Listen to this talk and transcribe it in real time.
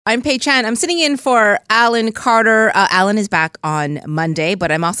I'm Pei Chan. I'm sitting in for Alan Carter. Alan is back on Monday,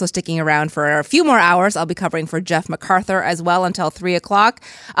 but I'm also sticking around for a few more hours. I'll be covering for Jeff MacArthur as well until 3 o'clock.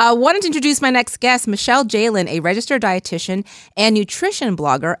 Wanted to introduce my next guest, Michelle Jalen, a registered dietitian and nutrition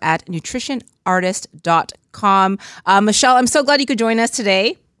blogger at nutritionartist.com. Michelle, I'm so glad you could join us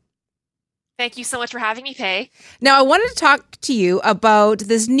today. Thank you so much for having me, Pei. Now, I wanted to talk to you about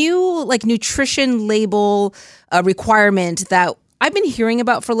this new nutrition label requirement that I've been hearing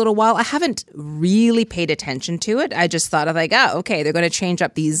about for a little while. I haven't really paid attention to it. I just thought of okay, they're going to change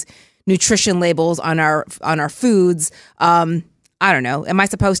up these nutrition labels on our foods. I don't know. Am I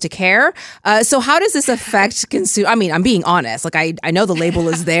supposed to care? So how does this affect consumer? I mean, I'm being honest. I know the label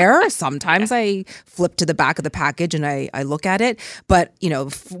is there. Sometimes I flip to the back of the package and I look at it. But,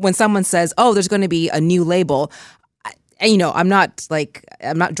 when someone says, oh, there's going to be a new label, I'm not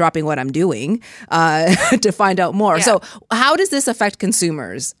dropping what I'm doing to find out more. Yeah. So how does this affect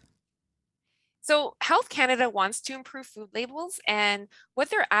consumers? So Health Canada wants to improve food labels, and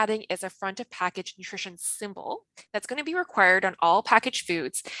what they're adding is a front of package nutrition symbol that's going to be required on all packaged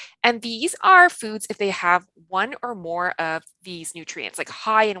foods. And these are foods if they have one or more of these nutrients, like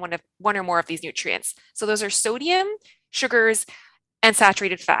high in one or more of these nutrients. So those are sodium, sugars, and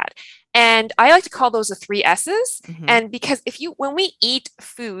saturated fat. And I like to call those the 3 S's. Mm-hmm. And because when we eat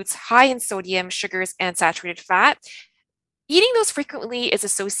foods high in sodium, sugars, and saturated fat, eating those frequently is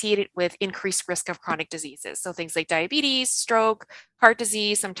associated with increased risk of chronic diseases. So things like diabetes, stroke, heart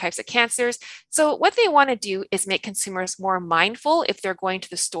disease, some types of cancers. So what they want to do is make consumers more mindful if they're going to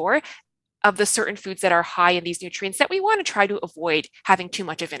the store of the certain foods that are high in these nutrients that we want to try to avoid having too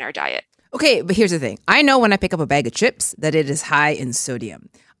much of in our diet. Okay, but here's the thing. I know when I pick up a bag of chips that it is high in sodium.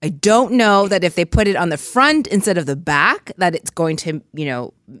 I don't know that if they put it on the front instead of the back, that it's going to,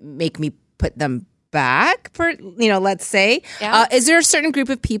 make me put them back, let's say. Yeah. Is there a certain group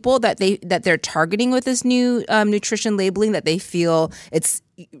of people that they're targeting with this new nutrition labeling that they feel it's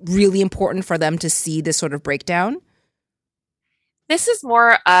really important for them to see this sort of breakdown? This is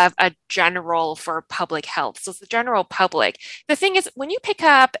more of a general for public health. So it's the general public. The thing is, when you pick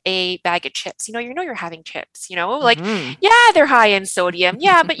up a bag of chips, you're having chips, mm-hmm. Yeah, they're high in sodium.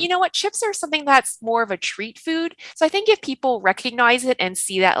 Yeah, but you know what? Chips are something that's more of a treat food. So I think if people recognize it and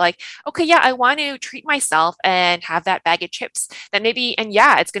see that okay, yeah, I want to treat myself and have that bag of chips, then maybe, and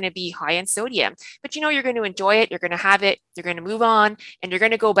yeah, it's going to be high in sodium, but you're going to enjoy it. You're going to have it. You're going to move on, and you're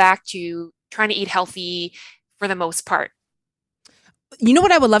going to go back to trying to eat healthy for the most part. You know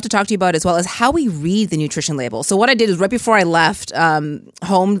what I would love to talk to you about as well is how we read the nutrition label. So what I did is right before I left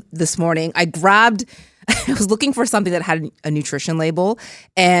home this morning, I was looking for something that had a nutrition label,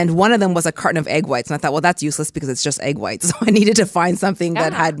 and one of them was a carton of egg whites. And I thought, well, that's useless because it's just egg whites. So I needed to find something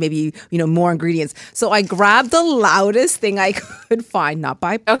that had maybe, more ingredients. So I grabbed the loudest thing I could find, not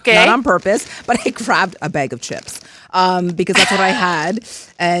on purpose, but I grabbed a bag of chips. Because that's what I had.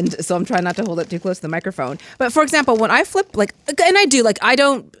 And so I'm trying not to hold it too close to the microphone. But for example, when I flip, and I do, I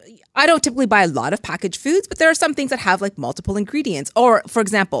don't typically buy a lot of packaged foods, but there are some things that have multiple ingredients. Or for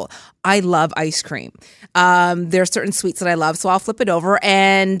example, I love ice cream. There are certain sweets that I love. So I'll flip it over.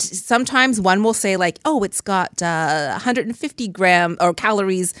 And sometimes one will say it's got 150 grams or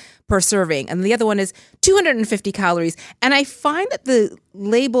calories per serving. And the other one is 250 calories. And I find that the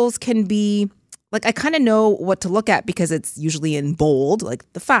labels can be I kind of know what to look at because it's usually in bold,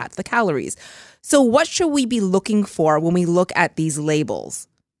 the fat, the calories. So what should we be looking for when we look at these labels?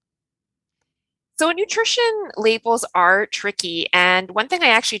 So nutrition labels are tricky. And one thing I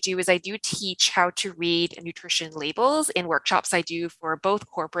actually do is I do teach how to read nutrition labels in workshops I do for both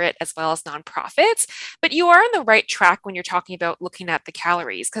corporate as well as nonprofits. But you are on the right track when you're talking about looking at the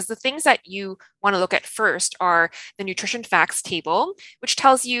calories, because the things that you want to look at first are the nutrition facts table, which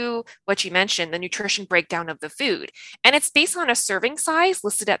tells you what you mentioned, the nutrition breakdown of the food. And it's based on a serving size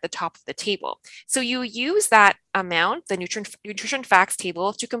listed at the top of the table. So you use that amount, the nutrition facts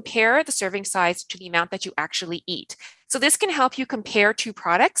table, to compare the serving size to the amount that you actually eat. So this can help you compare 2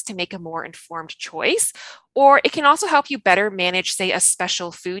 products to make a more informed choice, or it can also help you better manage, say, a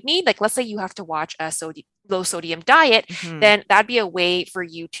special food need. Let's say you have to watch a low sodium diet, then that'd be a way for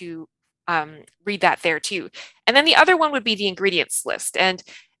you to read that there too. And then the other one would be the ingredients list, and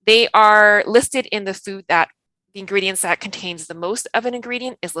they are listed in the food that the ingredients that contains the most of an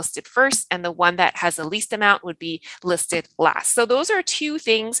ingredient is listed first, and the one that has the least amount would be listed last. So those are 2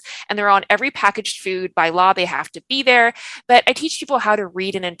 things, and they're on every packaged food. By law, they have to be there, but I teach people how to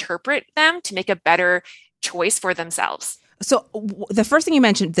read and interpret them to make a better choice for themselves. So the first thing you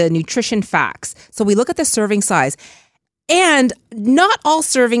mentioned, the nutrition facts. So we look at the serving size. And not all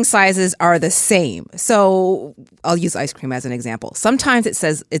serving sizes are the same. So I'll use ice cream as an example. Sometimes it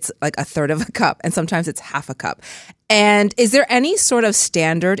says it's like a third of a cup, and sometimes it's half a cup. And is there any sort of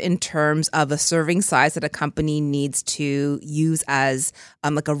standard in terms of a serving size that a company needs to use as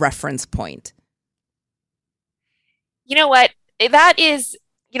like a reference point? You know what? That is,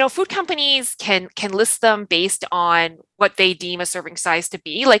 food companies can list them based on what they deem a serving size to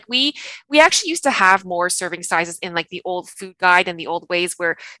be. Like we actually used to have more serving sizes in like the old food guide and the old ways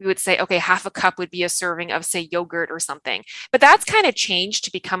where we would say, okay, half a cup would be a serving of say yogurt or something. But that's kind of changed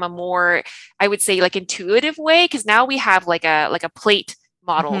to become a more, I would say, like intuitive way, because now we have like a plate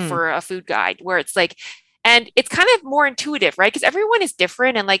model for a food guide where it's like, and it's kind of more intuitive, right? Because everyone is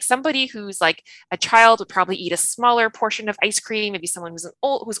different. And like somebody who's like a child would probably eat a smaller portion of ice cream. Maybe someone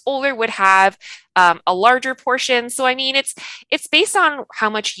who's older would have a larger portion. So I mean, it's based on how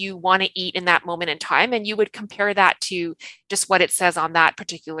much you want to eat in that moment in time, and you would compare that to just what it says on that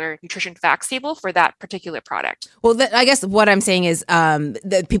particular nutrition facts table for that particular product. Well, I guess what I'm saying is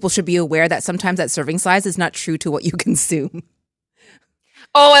that people should be aware that sometimes that serving size is not true to what you consume.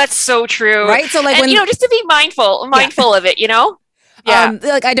 Oh, that's so true. Right? So like, and, just to be mindful of it, Yeah.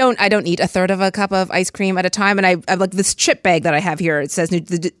 Like I don't eat a third of a cup of ice cream at a time, and I like this chip bag that I have here. It says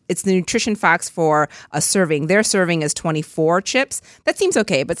it's the nutrition facts for a serving. Their serving is 24 chips. That seems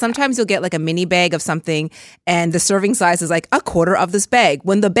okay, but sometimes you'll get like a mini bag of something, and the serving size is like a quarter of this bag,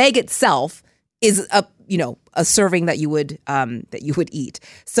 when the bag itself is a serving that you would eat.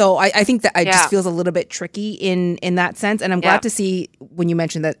 So I think that it just feels a little bit tricky in that sense. And I'm glad to see when you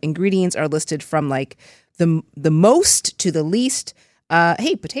mentioned that ingredients are listed from like the most to the least.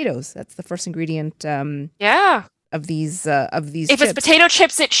 Hey, potatoes. That's the first ingredient. Of these If chips. it's potato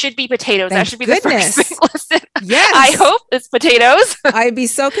chips, it should be potatoes. Thank that should be goodness. The first thing listed. Yes. I hope it's potatoes. I'd be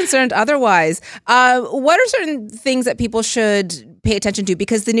so concerned otherwise. What are certain things that people should pay attention to?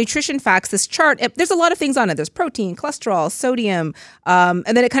 Because the nutrition facts, this chart, there's a lot of things on it. There's protein, cholesterol, sodium, and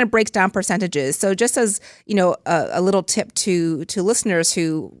then it kind of breaks down percentages. So just as, a little tip to listeners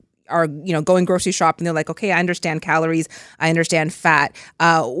who are going grocery shopping, they're like, okay, I understand calories, I understand fat.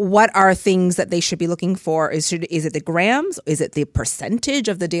 What are things that they should be looking for? Is it the grams? Is it the percentage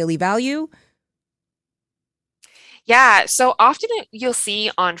of the daily value? Yeah, so often you'll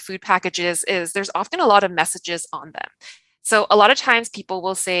see on food packages is there's often a lot of messages on them. So a lot of times people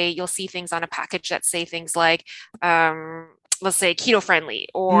will say, you'll see things on a package that say things like, let's say keto friendly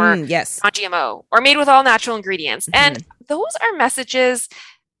or non-GMO or made with all natural ingredients. And those are messages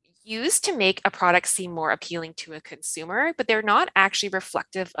used to make a product seem more appealing to a consumer, but they're not actually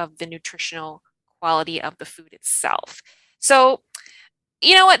reflective of the nutritional quality of the food itself. So,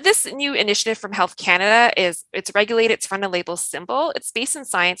 you know what? This new initiative from Health Canada it's regulated, it's front of label symbol. It's based in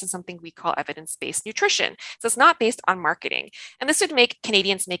science and something we call evidence-based nutrition. So it's not based on marketing. And this would make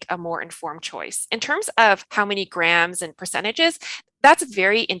Canadians make a more informed choice. In terms of how many grams and percentages, that's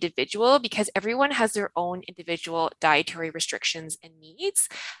very individual because everyone has their own individual dietary restrictions and needs.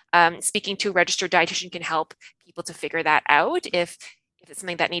 Speaking to a registered dietitian can help people to figure that out if it's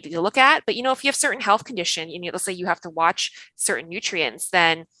something that needed to look at. But, if you have certain health condition, let's say you have to watch certain nutrients,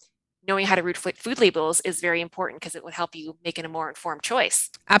 then knowing how to read food labels is very important because it would help you make a more informed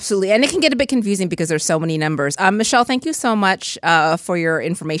choice. Absolutely. And it can get a bit confusing because there's so many numbers. Michelle, thank you so much for your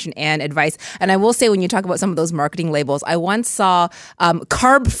information and advice. And I will say, when you talk about some of those marketing labels, I once saw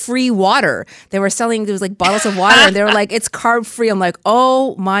carb-free water. They were selling, there was like bottles of water and they were like, it's carb-free. I'm like,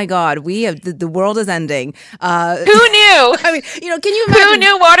 oh my God, the world is ending. Who knew? I mean, can you imagine? Who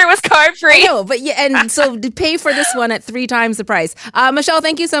knew water was carb-free? I know, but yeah, and so to pay for this one at 3 times the price. Michelle,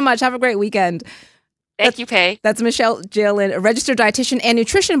 thank you so much. Have a great weekend. Thank you, Pei. That's Michelle Jalen, a registered dietitian and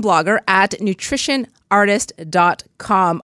nutrition blogger at nutritionartist.com.